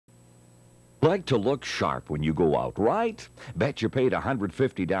Like to look sharp when you go out, right? Bet you paid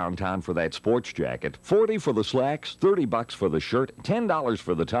 $150 downtown for that sports jacket, $40 for the slacks, $30 for the shirt, $10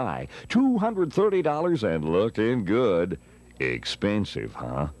 for the tie, $230 and looking good. Expensive,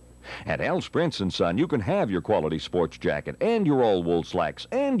 huh? At L. Sprintz & Son, you can have your quality sports jacket and your all-wool slacks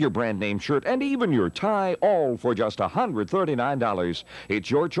and your brand-name shirt and even your tie, all for just $139. It's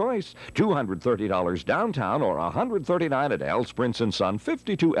your choice. $230 downtown or $139 at L. Sprintz & Son,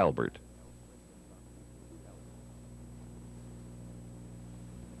 52 Albert.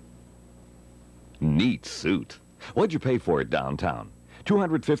 Neat suit. What'd you pay for it downtown?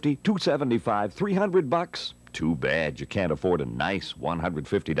 $250, $275, $300? Too bad you can't afford a nice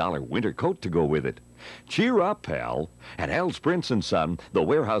 $150 winter coat to go with it. Cheer up, pal. At L. Sprintz & Son, the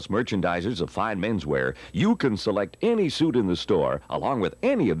warehouse merchandisers of fine menswear, you can select any suit in the store, along with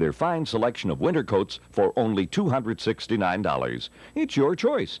any of their fine selection of winter coats for only $269. It's your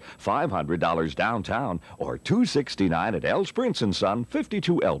choice. $500 downtown or $269 at L. Sprintz & Son,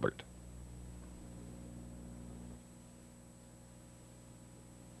 52 Albert.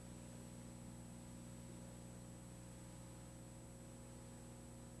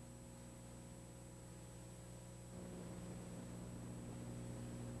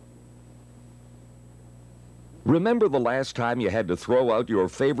 Remember the last time you had to throw out your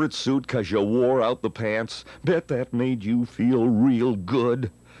favorite suit 'cause you wore out the pants? Bet that made you feel real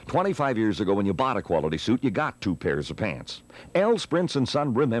good. 25 years ago when you bought a quality suit, you got 2 pairs of pants. L. Sprintz &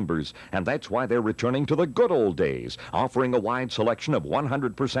 Son remembers, and that's why they're returning to the good old days, offering a wide selection of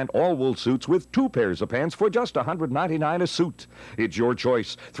 100% all-wool suits with 2 pairs of pants for just $199 a suit. It's your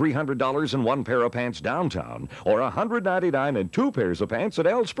choice. $300 and 1 pair of pants downtown, or $199 and 2 pairs of pants at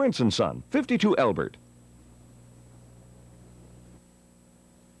L. Sprintz & Son, 52 Albert.